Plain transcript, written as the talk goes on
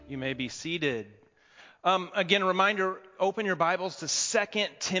You may be seated. Again, reminder, open your Bibles to 2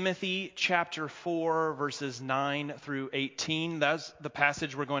 Timothy chapter 4, verses 9 through 18. That's the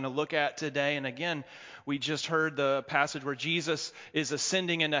passage we're going to look at today. And again, we just heard the passage where Jesus is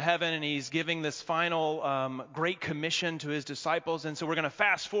ascending into heaven and he's giving this final great commission to his disciples. And so we're going to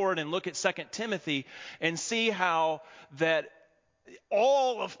fast forward and look at 2 Timothy and see how that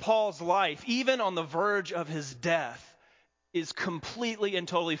all of Paul's life, even on the verge of his death, is completely and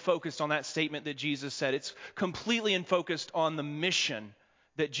totally focused on that statement that Jesus said. It's completely and focused on the mission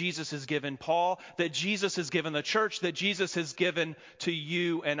that Jesus has given Paul, that Jesus has given the church, that Jesus has given to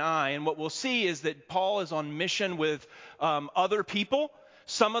you and I. And what we'll see is that Paul is on mission with other people.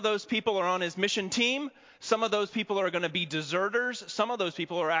 Some of those people are on his mission team. Some of those people are going to be deserters. Some of those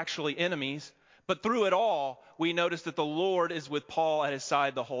people are actually enemies. But through it all, we notice that the Lord is with Paul at his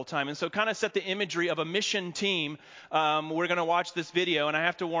side the whole time. And so kind of set the imagery of a mission team. We're going to watch this video, and I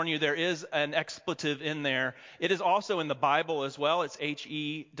have to warn you, there is an expletive in there. It is also in the Bible as well. It's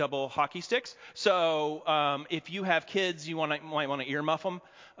HE double hockey sticks. So if you have kids, you might want to earmuff them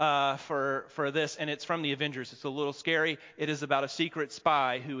for this. And it's from the Avengers. It's a little scary. It is about a secret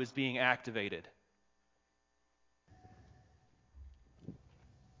spy who is being activated.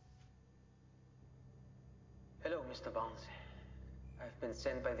 Hello, Mr. Barnes. I've been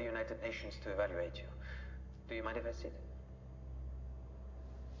sent by the United Nations to evaluate you. Do you mind if I sit?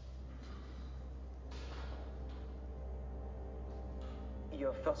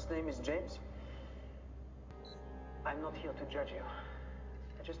 Your first name is James? I'm not here to judge you.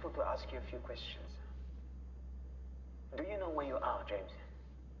 I just want to ask you a few questions. Do you know where you are, James?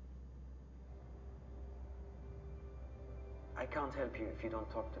 I can't help you if you don't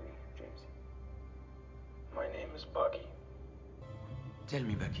talk to me, James. My name is Bucky. Tell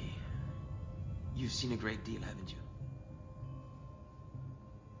me, Bucky, you've seen a great deal, haven't you?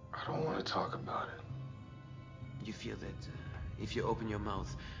 I don't want to talk about it. You feel that if you open your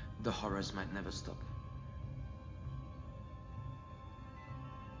mouth, the horrors might never stop?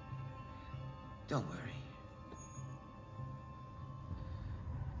 Don't worry.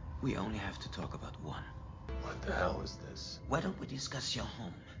 We only have to talk about one. What the hell is this? Why don't we discuss your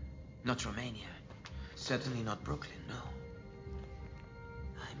home? Not Romania. Certainly not Brooklyn, no.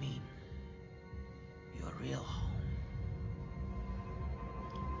 I mean, your real home.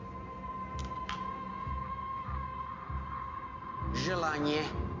 Желание.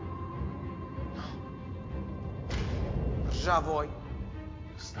 Ржавой.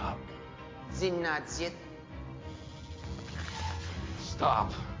 Stop. 12.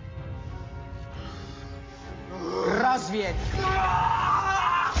 Stop. Разведь.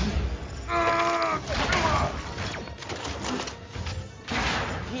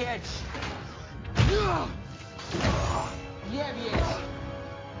 Jedź. Nie wiedź.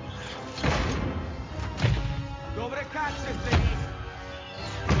 Dobre kacze w tej.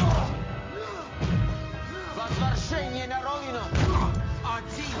 Возвращение на родину.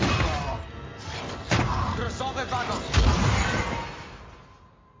 1. Грузовый вагон.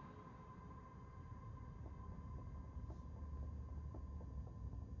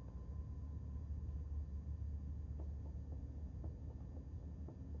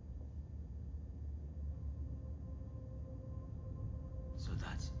 So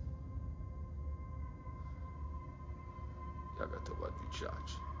that's... Я готов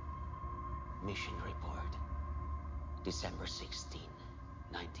отвечать. Mission report. December 16,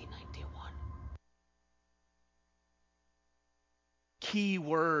 1991. Key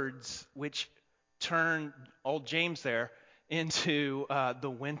words which turn old James there into the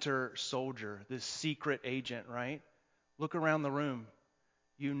Winter Soldier, this secret agent, right? Look around the room.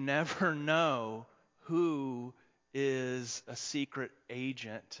 You never know who is a secret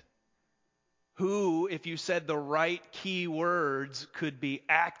agent. Who, if you said the right key words, could be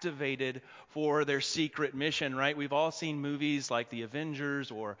activated for their secret mission, right? We've all seen movies like The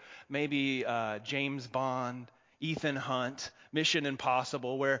Avengers or maybe James Bond, Ethan Hunt, Mission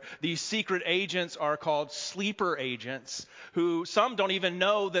Impossible, where these secret agents are called sleeper agents who some don't even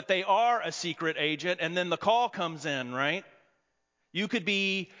know that they are a secret agent, and then the call comes in, right? You could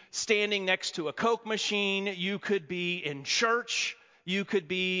be standing next to a Coke machine. You could be in church. You could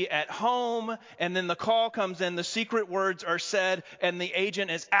be at home, and then the call comes in, the secret words are said, and the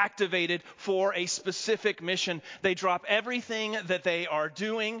agent is activated for a specific mission. They drop everything that they are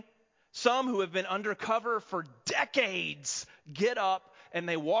doing. Some who have been undercover for decades get up and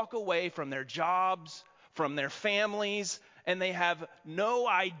they walk away from their jobs, from their families, and they have no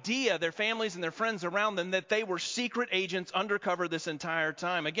idea, their families and their friends around them, that they were secret agents undercover this entire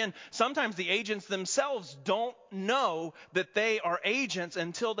time. Again, sometimes the agents themselves don't know that they are agents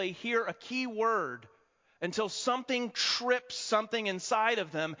until they hear a key word, until something trips something inside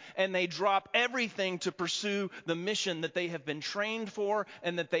of them, and they drop everything to pursue the mission that they have been trained for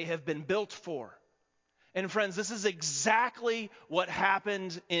and that they have been built for. And friends, this is exactly what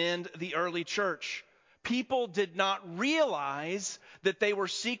happened in the early church. People did not realize that they were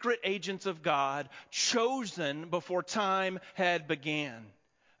secret agents of God, chosen before time had began.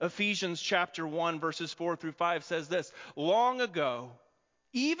 Ephesians chapter 1, verses 4 through 5 says this: long ago,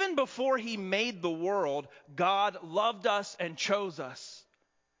 even before he made the world, God loved us and chose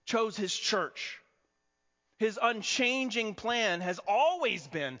his church. His unchanging plan has always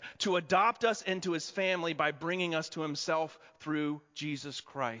been to adopt us into his family by bringing us to himself through Jesus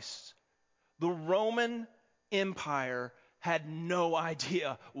Christ. The Roman Empire had no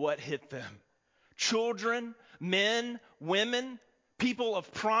idea what hit them. Children, men, women, people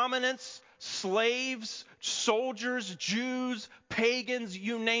of prominence, slaves, soldiers, Jews, pagans,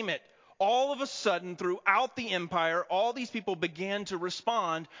 you name it. All of a sudden, throughout the empire, all these people began to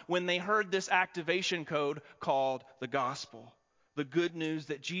respond when they heard this activation code called the gospel. The good news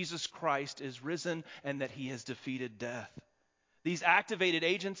that Jesus Christ is risen and that he has defeated death. These activated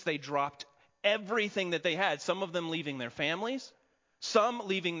agents, they dropped everything that they had, some of them leaving their families, some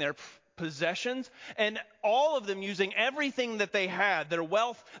leaving their possessions, and all of them using everything that they had, their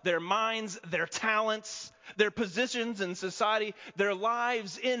wealth, their minds, their talents, their positions in society, their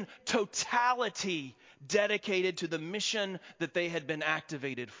lives in totality dedicated to the mission that they had been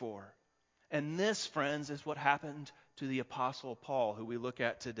activated for. And this, friends, is what happened to the Apostle Paul, who we look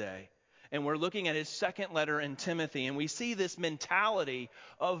at today. And we're looking at his second letter in Timothy, and we see this mentality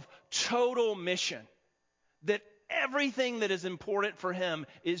of total mission, that everything that is important for him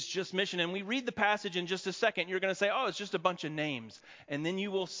is just mission. And we read the passage in just a second. You're going to say, oh, it's just a bunch of names. And then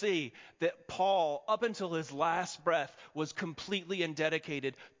you will see that Paul, up until his last breath, was completely and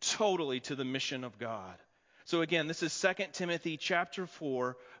dedicated totally to the mission of God. So again, this is 2 Timothy chapter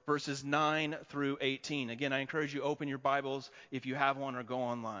 4, verses 9 through 18. Again, I encourage you to open your Bibles if you have one, or go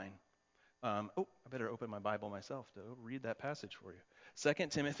online. I better open my Bible myself to read that passage for you. 2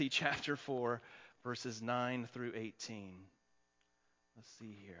 Timothy chapter 4, verses 9 through 18. Let's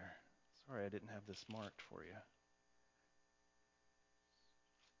see here. Sorry I didn't have this marked for you.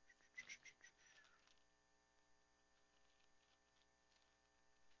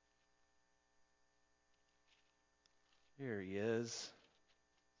 Here he is.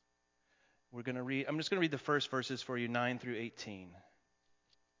 I'm just going to read the first verses for you, 9 through 18.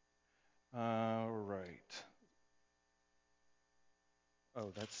 All right.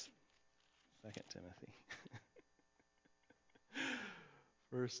 Oh, that's 2 Timothy.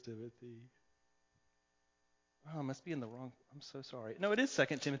 1 Timothy. Oh, I must be in the wrong. I'm so sorry. No, it is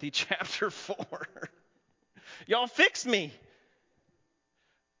 2 Timothy chapter 4. Y'all fix me.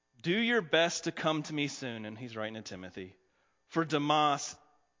 Do your best to come to me soon. And he's writing to Timothy. For Demas,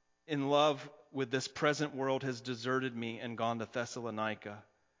 in love with this present world, has deserted me and gone to Thessalonica.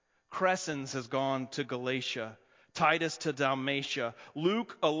 Crescens has gone to Galatia, Titus to Dalmatia.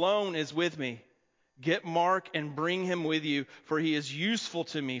 Luke alone is with me. Get Mark and bring him with you, for he is useful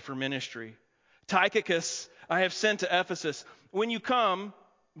to me for ministry. Tychicus I have sent to Ephesus. When you come,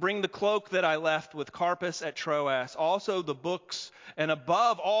 bring the cloak that I left with Carpus at Troas, also the books, and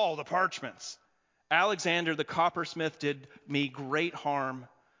above all the parchments. Alexander the coppersmith did me great harm.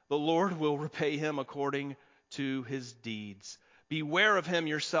 The Lord will repay him according to his deeds. Beware of him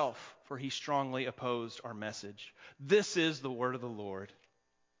yourself, for he strongly opposed our message. This is the word of the Lord.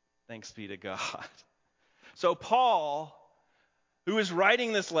 Thanks be to God. So Paul, who is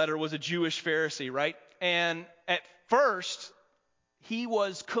writing this letter, was a Jewish Pharisee, right? And at first, he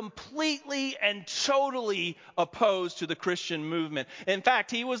was completely and totally opposed to the Christian movement. In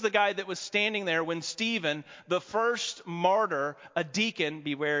fact, he was the guy that was standing there when Stephen, the first martyr, a deacon,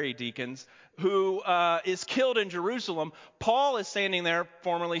 be wary deacons, who is killed in Jerusalem. Paul is standing there,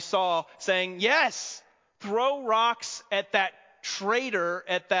 formerly Saul, saying, yes, throw rocks at that traitor,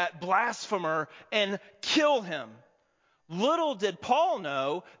 at that blasphemer, and kill him. Little did Paul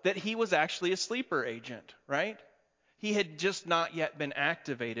know that he was actually a sleeper agent, right? He had just not yet been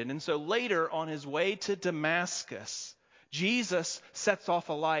activated. And so later, on his way to Damascus, Jesus sets off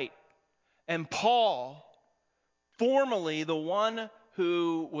a light. And Paul, formerly the one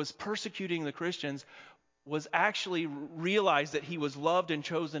who was persecuting the Christians, was actually realized that he was loved and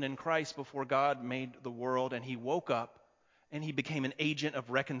chosen in Christ before God made the world. And he woke up and he became an agent of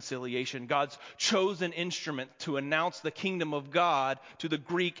reconciliation, God's chosen instrument to announce the kingdom of God to the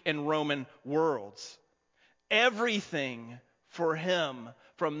Greek and Roman worlds. Everything for him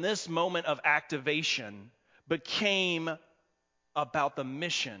from this moment of activation became about the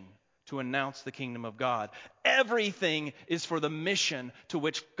mission to announce the kingdom of God. Everything is for the mission to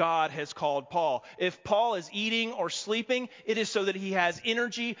which God has called Paul. If Paul is eating or sleeping, it is so that he has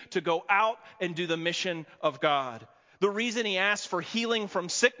energy to go out and do the mission of God. The reason he asks for healing from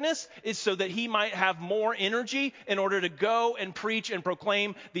sickness is so that he might have more energy in order to go and preach and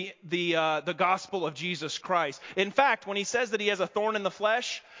proclaim the gospel of Jesus Christ. In fact, when he says that he has a thorn in the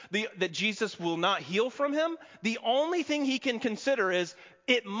flesh, that Jesus will not heal from him, the only thing he can consider is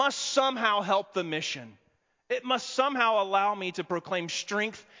it must somehow help the mission. It must somehow allow me to proclaim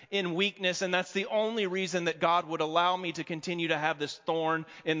strength in weakness, and that's the only reason that God would allow me to continue to have this thorn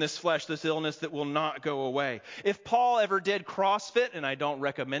in this flesh, this illness that will not go away. If Paul ever did CrossFit, and I don't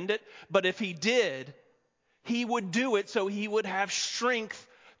recommend it, but if he did, he would do it so he would have strength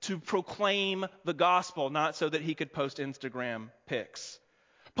to proclaim the gospel, not so that he could post Instagram pics.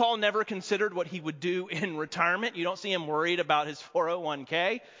 Paul never considered what he would do in retirement. You don't see him worried about his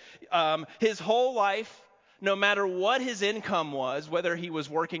 401k. His whole life, no matter what his income was, whether he was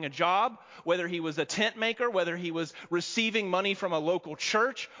working a job, whether he was a tent maker, whether he was receiving money from a local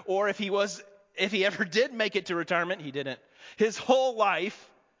church, or if he ever did make it to retirement, he didn't. His whole life,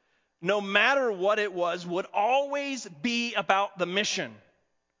 no matter what it was, would always be about the mission.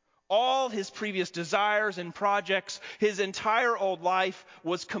 All his previous desires and projects, his entire old life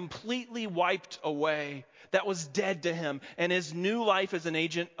was completely wiped away. That was dead to him. And his new life as an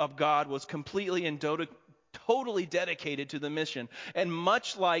agent of God was completely and totally dedicated to the mission. And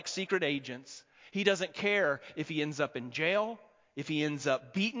much like secret agents, he doesn't care if he ends up in jail, if he ends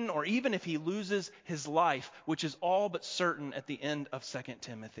up beaten, or even if he loses his life, which is all but certain at the end of 2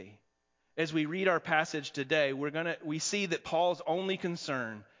 Timothy. As we read our passage today, we see that Paul's only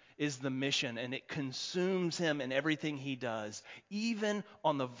concern is the mission, and it consumes him in everything he does, even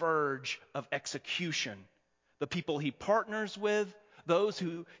on the verge of execution. The people he partners with, those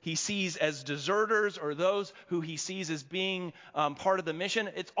who he sees as deserters, or those who he sees as being part of the mission,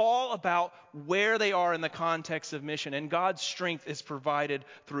 it's all about where they are in the context of mission, and God's strength is provided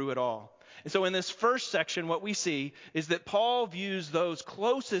through it all. And so in this first section, what we see is that Paul views those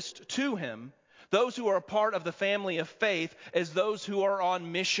closest to him, those who are a part of the family of faith, as those who are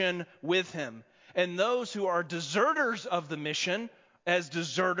on mission with him, and those who are deserters of the mission as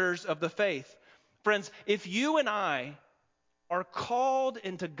deserters of the faith. Friends, if you and I are called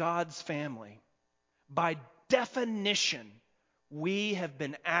into God's family, by definition, we have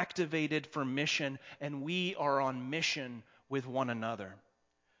been activated for mission, and we are on mission with one another.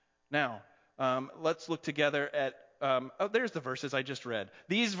 Now, let's look together at there's the verses I just read.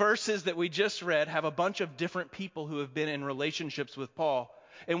 These verses that we just read have a bunch of different people who have been in relationships with Paul.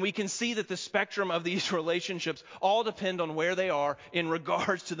 And we can see that the spectrum of these relationships all depend on where they are in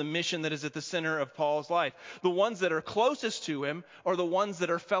regards to the mission that is at the center of Paul's life. The ones that are closest to him are the ones that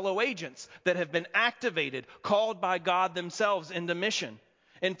are fellow agents that have been activated, called by God themselves into mission.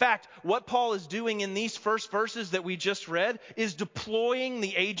 In fact, what Paul is doing in these first verses that we just read is deploying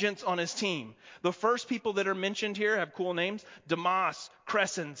the agents on his team. The first people that are mentioned here have cool names: Demas,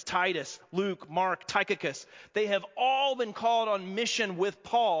 Crescens, Titus, Luke, Mark, Tychicus. They have all been called on mission with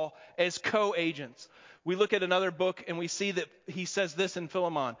Paul as co-agents. We look at another book and we see that he says this in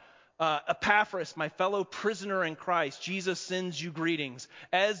Philemon: Epaphras, my fellow prisoner in Christ, Jesus sends you greetings,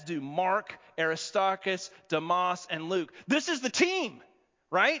 as do Mark, Aristarchus, Demas, and Luke. This is the team.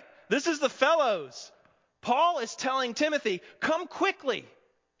 Right? This is the fellows. Paul is telling Timothy, come quickly.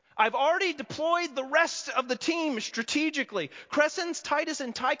 I've already deployed the rest of the team strategically. Crescens, Titus,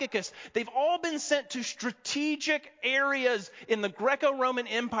 and Tychicus, they've all been sent to strategic areas in the Greco-Roman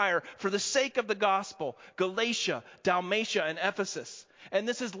Empire for the sake of the gospel: Galatia, Dalmatia, and Ephesus. And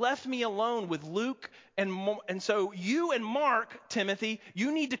this has left me alone with Luke. And so you and Mark, Timothy,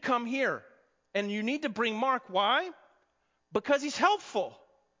 you need to come here. And you need to bring Mark. Why? Because he's helpful,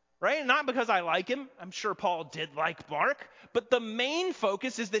 right? Not because I like him. I'm sure Paul did like Mark. But the main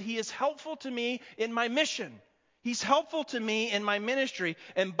focus is that he is helpful to me in my mission. He's helpful to me in my ministry.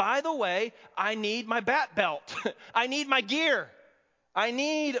 And by the way, I need my bat belt. I need my gear. I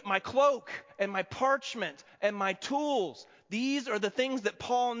need my cloak and my parchment and my tools. These are the things that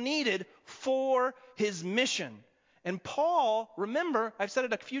Paul needed for his mission. And Paul, remember, I've said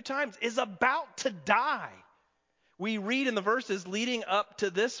it a few times, is about to die. We read in the verses leading up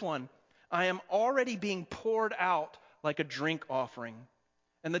to this one, I am already being poured out like a drink offering,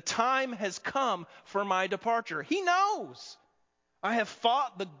 And the time has come for my departure. He knows. I have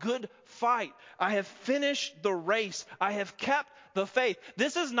fought the good fight. I have finished the race. I have kept the faith.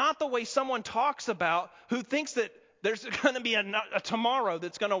 This is not the way someone talks about who thinks that there's going to be a tomorrow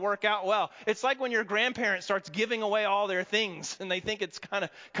that's going to work out well. It's like when your grandparent starts giving away all their things and they think it's kind of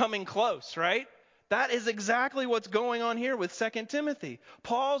coming close, right? That is exactly what's going on here with 2 Timothy.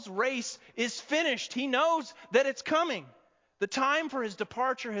 Paul's race is finished. He knows that it's coming. The time for his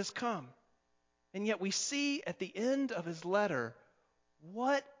departure has come. And yet we see at the end of his letter,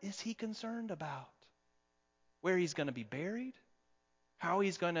 what is he concerned about? Where he's going to be buried? How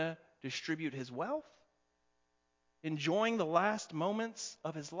he's going to distribute his wealth? Enjoying the last moments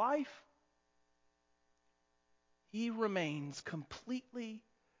of his life? He remains completely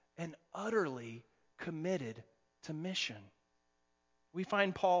and utterly committed to mission. We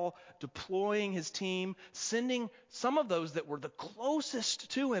find Paul deploying his team, sending some of those that were the closest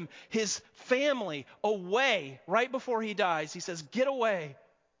to him, his family, away right before he dies. He says, get away.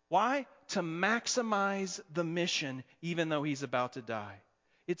 Why? To maximize the mission, even though he's about to die.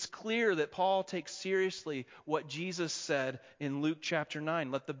 It's clear that Paul takes seriously what Jesus said in Luke chapter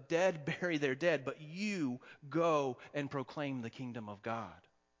 9. Let the dead bury their dead, but you go and proclaim the kingdom of God.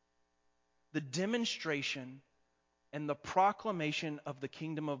 The demonstration and the proclamation of the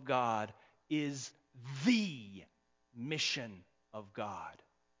kingdom of God is the mission of God.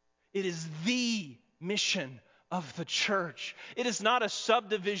 It is the mission of the church. It is not a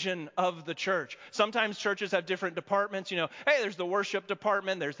subdivision of the church. Sometimes churches have different departments. Hey, there's the worship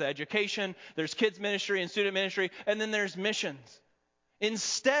department, there's the education, there's kids ministry and student ministry, and then there's missions.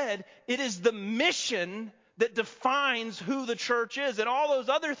 Instead, it is the mission that defines who the church is. And all those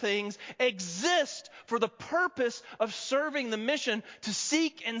other things exist for the purpose of serving the mission to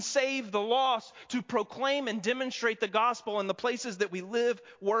seek and save the lost, to proclaim and demonstrate the gospel in the places that we live,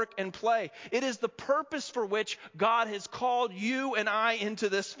 work, and play. It is the purpose for which God has called you and I into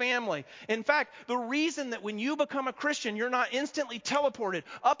this family. In fact, the reason that when you become a Christian, you're not instantly teleported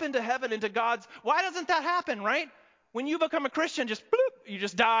up into heaven, into God's, why doesn't that happen, right? When you become a Christian, just bloop, you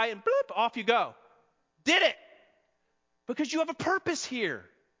just die and bloop, off you go. Did it. Because you have a purpose here.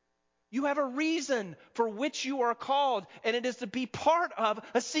 You have a reason for which you are called, and it is to be part of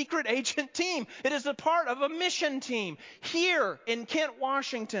a secret agent team. It is a part of a mission team here in Kent,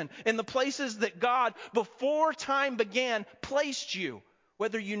 Washington, in the places that God, before time began, placed you,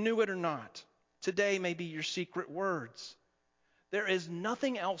 whether you knew it or not. Today may be your secret words. There is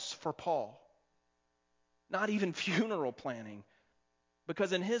nothing else for Paul, not even funeral planning,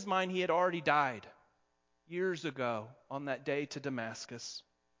 because in his mind he had already died. Years ago, on that day to Damascus,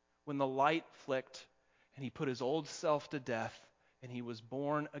 when the light flicked and he put his old self to death and he was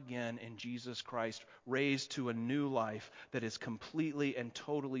born again in Jesus Christ, raised to a new life that is completely and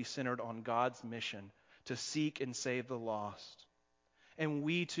totally centered on God's mission to seek and save the lost. And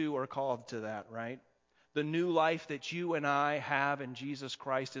we too are called to that, right? The new life that you and I have in Jesus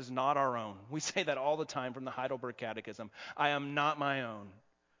Christ is not our own. We say that all the time from the Heidelberg Catechism. I am not my own,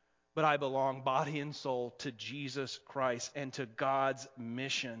 but I belong body and soul to Jesus Christ and to God's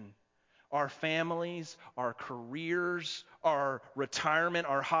mission. Our families, our careers, our retirement,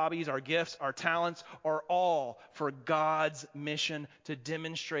 our hobbies, our gifts, our talents are all for God's mission to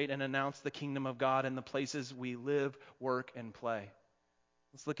demonstrate and announce the kingdom of God in the places we live, work, and play.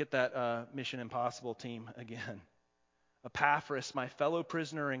 Let's look at that Mission Impossible team again. Epaphras, my fellow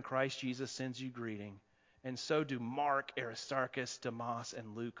prisoner in Christ Jesus, sends you greeting. And so do Mark, Aristarchus, Demas,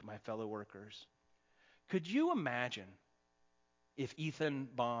 and Luke, my fellow workers. Could you imagine if Ethan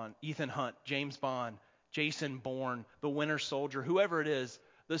Hunt, James Bond, Jason Bourne, the Winter Soldier, whoever it is,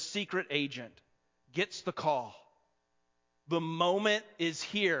 the secret agent, gets the call? The moment is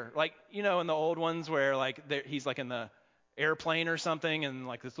here. Like, in the old ones where he's like in the airplane or something and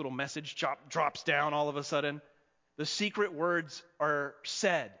like this little message drops down all of a sudden. The secret words are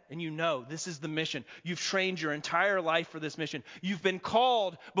said, and this is the mission. You've trained your entire life for this mission. You've been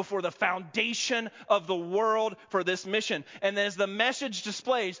called before the foundation of the world for this mission. And as the message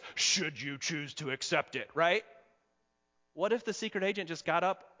displays, should you choose to accept it, right? What if the secret agent just got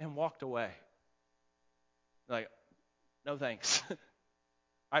up and walked away? Like, no thanks.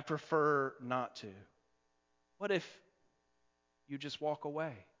 I prefer not to. What if you just walk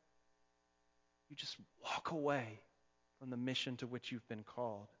away? You just walk away from the mission to which you've been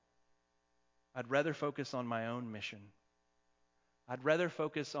called. I'd rather focus on my own mission. I'd rather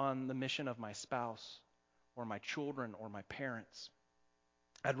focus on the mission of my spouse or my children or my parents.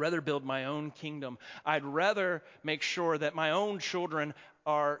 I'd rather build my own kingdom. I'd rather make sure that my own children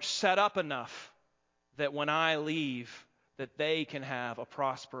are set up enough that when I leave, that they can have a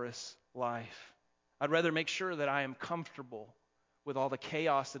prosperous life. I'd rather make sure that I am comfortable with all the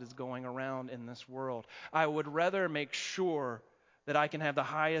chaos that is going around in this world. I would rather make sure that I can have the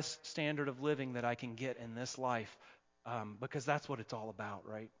highest standard of living that I can get in this life, because that's what it's all about,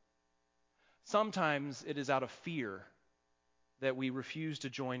 right? Sometimes it is out of fear that we refuse to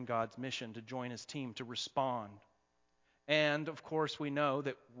join God's mission, to join His team, to respond. And, of course, we know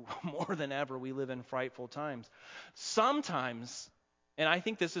that more than ever we live in frightful times. Sometimes, and I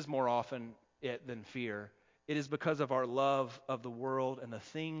think this is more often it than fear, it is because of our love of the world and the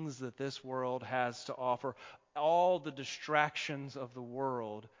things that this world has to offer, all the distractions of the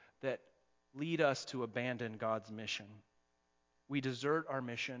world that lead us to abandon God's mission. We desert our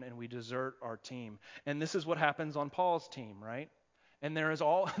mission and we desert our team. And this is what happens on Paul's team, right? And there is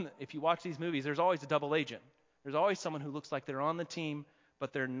if you watch these movies, there's always a double agent. There's always someone who looks like they're on the team,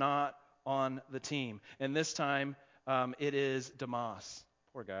 but they're not on the team. And this time, it is Demas.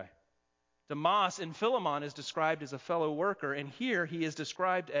 Poor guy. Demas in Philemon is described as a fellow worker, and here he is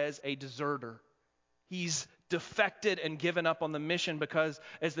described as a deserter. He's defected and given up on the mission because,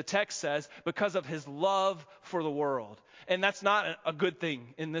 as the text says, because of his love for the world. And that's not a good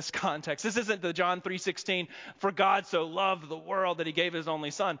thing in this context. This isn't the John 3:16, for God so loved the world that he gave his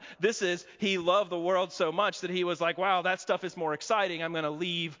only son. This is, he loved the world so much that he was like, wow, that stuff is more exciting. I'm going to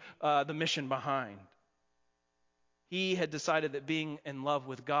leave the mission behind. He had decided that being in love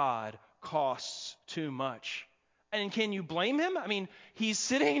with God costs too much. And can you blame him? I mean, he's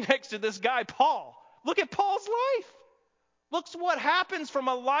sitting next to this guy, Paul. Look at Paul's life. Look what happens from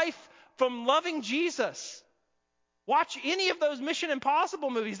a life from loving Jesus. Watch any of those Mission Impossible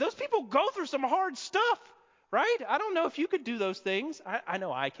movies. Those people go through some hard stuff, right? I don't know if you could do those things. I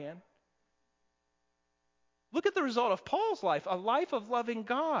know I can. Look at the result of Paul's life, a life of loving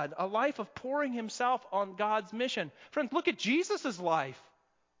God, a life of pouring himself on God's mission. Friends, look at Jesus' life,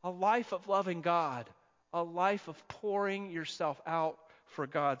 a life of loving God, a life of pouring yourself out for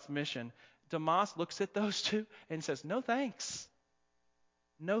God's mission. Demas looks at those two and says, no thanks.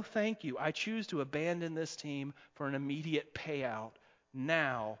 No thank you. I choose to abandon this team for an immediate payout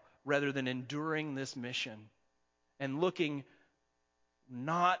now rather than enduring this mission and looking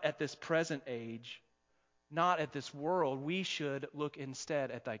not at this present age, not at this world. We should look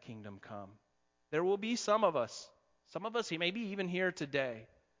instead at thy kingdom come. There will be some of us, he may be even here today,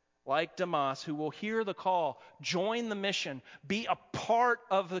 like Demas, who will hear the call, join the mission, be a part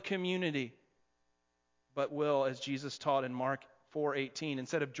of the community, but will, as Jesus taught in Mark 4:18,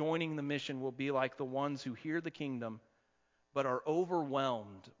 instead of joining the mission, will be like the ones who hear the kingdom, but are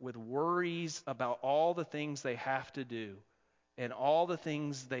overwhelmed with worries about all the things they have to do and all the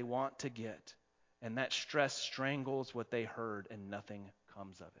things they want to get. And that stress strangles what they heard and nothing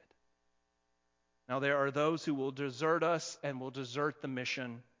comes of it. Now there are those who will desert us and will desert the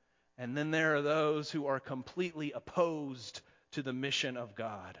mission. And then there are those who are completely opposed to the mission of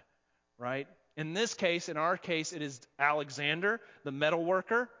God, right? In this case, in our case, it is Alexander, the metal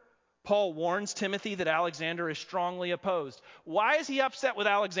worker. Paul warns Timothy that Alexander is strongly opposed. Why is he upset with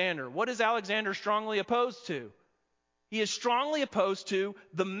Alexander? What is Alexander strongly opposed to? He is strongly opposed to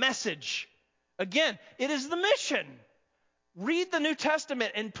the message. Again, it is the mission. Read the New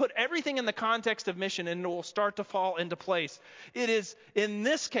Testament and put everything in the context of mission, and it will start to fall into place. It is, in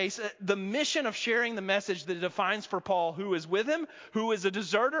this case, the mission of sharing the message that defines for Paul who is with him, who is a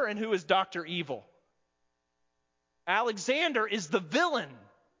deserter, and who is Dr. Evil. Alexander is the villain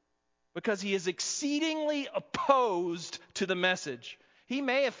because he is exceedingly opposed to the message. He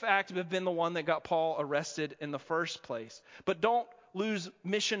may, in fact, have been the one that got Paul arrested in the first place. But don't lose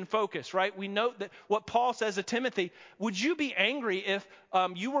mission focus, right? We note that what Paul says to Timothy, would you be angry if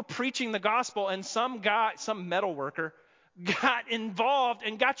you were preaching the gospel and some guy, some metal worker, got involved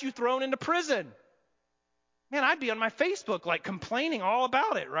and got you thrown into prison? Man, I'd be on my Facebook like complaining all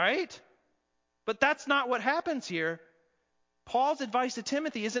about it, right? But that's not what happens here. Paul's advice to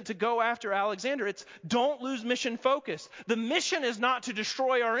Timothy isn't to go after Alexander. It's don't lose mission focus. The mission is not to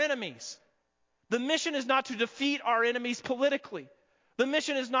destroy our enemies. The mission is not to defeat our enemies politically. The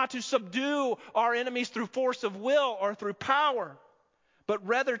mission is not to subdue our enemies through force of will or through power. But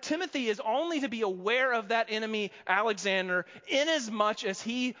rather, Timothy is only to be aware of that enemy, Alexander, inasmuch as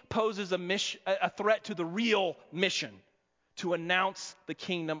he poses a threat to the real mission, to announce the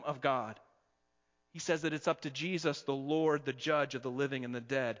kingdom of God. He says that it's up to Jesus, the Lord, the judge of the living and the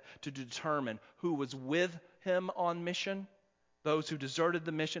dead, to determine who was with him on mission, those who deserted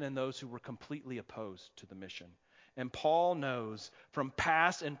the mission, and those who were completely opposed to the mission. And Paul knows from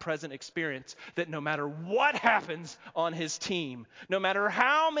past and present experience that no matter what happens on his team, no matter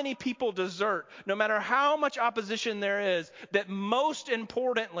how many people desert, no matter how much opposition there is, that most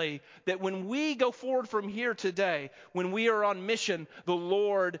importantly, that when we go forward from here today, when we are on mission, the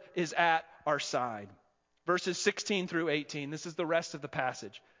Lord is at our side. Verses 16 through 18, this is the rest of the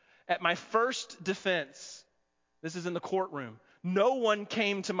passage. At my first defense, this is in the courtroom, no one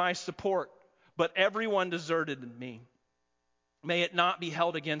came to my support, but everyone deserted me. May it not be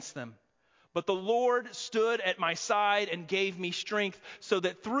held against them. But the Lord stood at my side and gave me strength so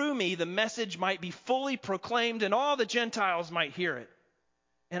that through me the message might be fully proclaimed and all the Gentiles might hear it.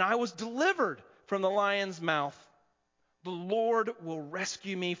 And I was delivered from the lion's mouth. The Lord will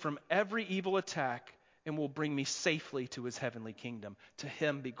rescue me from every evil attack and will bring me safely to his heavenly kingdom. To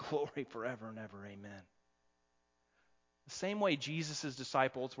him be glory forever and ever. Amen. The same way Jesus'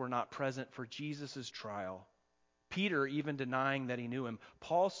 disciples were not present for Jesus' trial, Peter even denying that he knew him,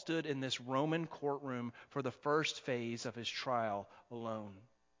 Paul stood in this Roman courtroom for the first phase of his trial alone.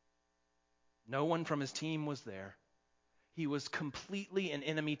 No one from his team was there. He was completely in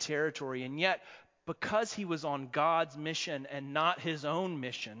enemy territory, and yet, because he was on God's mission and not his own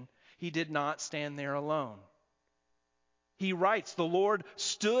mission, he did not stand there alone. He writes, the Lord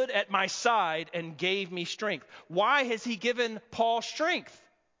stood at my side and gave me strength. Why has he given Paul strength?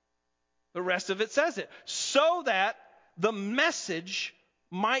 The rest of it says it. So that the message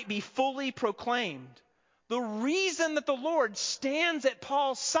might be fully proclaimed. The reason that the Lord stands at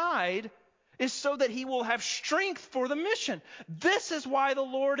Paul's side is so that he will have strength for the mission. This is why the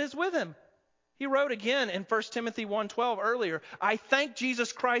Lord is with him. He wrote again in 1 Timothy 1:12 earlier, I thank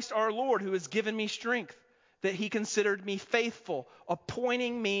Jesus Christ our Lord who has given me strength, that he considered me faithful,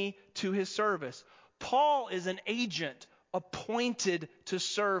 appointing me to his service. Paul is an agent appointed to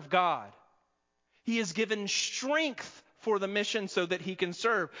serve God. He is given strength for the mission so that he can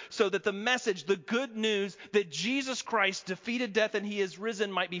serve, so that the message, the good news that Jesus Christ defeated death and he is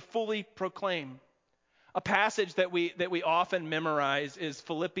risen might be fully proclaimed. A passage that we often memorize is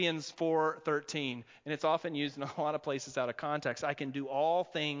Philippians 4:13, and it's often used in a lot of places out of context. I can do all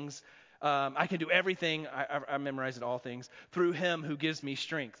things. I can do everything, I memorize it, all things, through him who gives me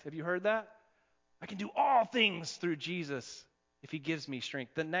strength. Have you heard that? I can do all things through Jesus if he gives me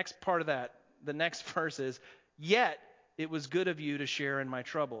strength. The next part of that, the next verse is, yet it was good of you to share in my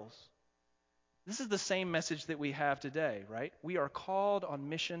troubles. This is the same message that we have today, right? We are called on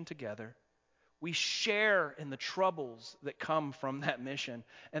mission together. We share in the troubles that come from that mission.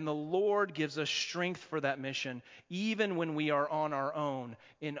 And the Lord gives us strength for that mission, even when we are on our own,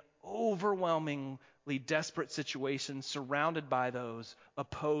 in overwhelmingly desperate situations, surrounded by those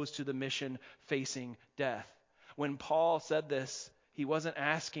opposed to the mission, facing death. When Paul said this, he wasn't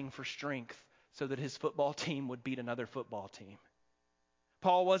asking for strength so that his football team would beat another football team.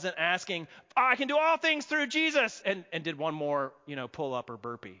 Paul wasn't asking, I can do all things through Jesus, and did one more, pull up or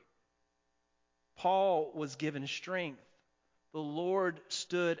burpee. Paul was given strength. The Lord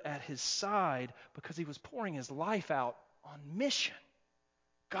stood at his side because he was pouring his life out on mission.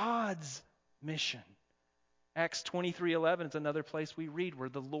 God's mission. Acts 23:11 is another place we read where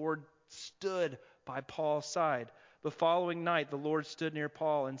the Lord stood by Paul's side. The following night, the Lord stood near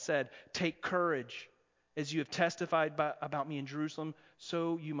Paul and said, take courage. As you have testified about me in Jerusalem,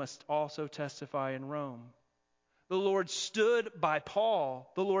 so you must also testify in Rome. The Lord stood by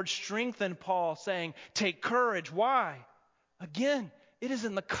Paul. The Lord strengthened Paul, saying, take courage. Why? Again, it is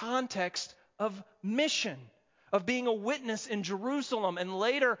in the context of mission, of being a witness in Jerusalem and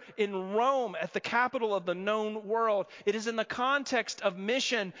later in Rome at the capital of the known world. It is in the context of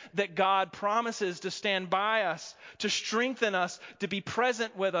mission that God promises to stand by us, to strengthen us, to be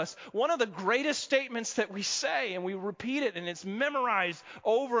present with us. One of the greatest statements that we say, and we repeat it, and it's memorized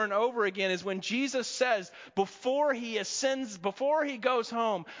over and over again, is when Jesus says, before he ascends, before he goes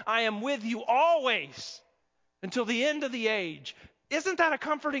home, I am with you always until the end of the age. Isn't that a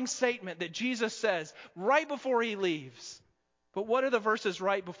comforting statement that Jesus says right before he leaves? But what are the verses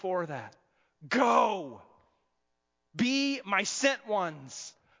right before that? Go. Be my sent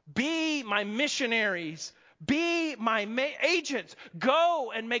ones. Be my missionaries. Be my agents.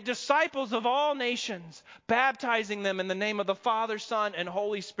 Go and make disciples of all nations, baptizing them in the name of the Father, Son, and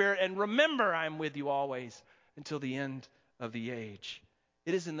Holy Spirit. And remember, I am with you always until the end of the age.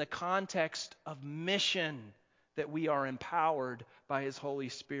 It is in the context of mission that we are empowered by his Holy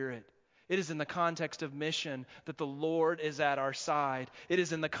Spirit. It is in the context of mission that the Lord is at our side. It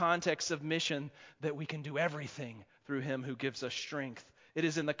is in the context of mission that we can do everything through him who gives us strength. It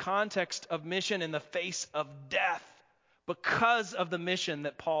is in the context of mission in the face of death, because of the mission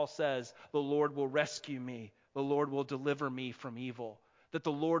that Paul says, the Lord will rescue me the Lord will deliver me from evil, that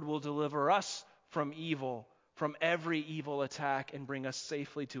the Lord will deliver us from evil, from every evil attack, and bring us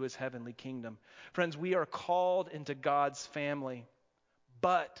safely to his heavenly kingdom. Friends, we are called into God's family,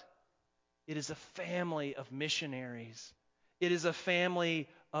 but it is a family of missionaries. It is a family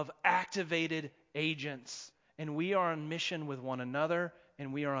of activated agents. And we are on mission with one another,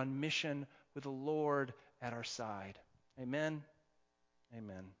 and we are on mission with the Lord at our side. Amen.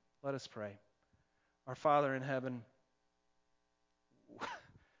 Amen. Let us pray. Our Father in heaven,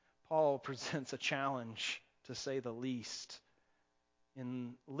 Paul presents a challenge, to say the least,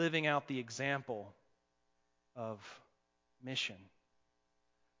 in living out the example of mission.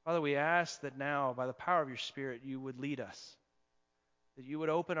 Father, we ask that now, by the power of your Spirit, you would lead us, that you would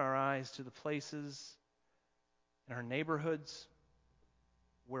open our eyes to the places in our neighborhoods,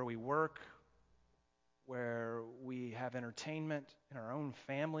 where we work, where we have entertainment, in our own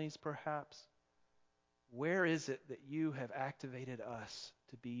families perhaps. Where is it that you have activated us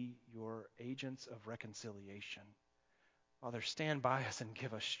to be your agents of reconciliation? Father, stand by us and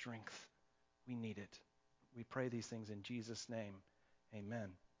give us strength. We need it. We pray these things in Jesus' name. Amen.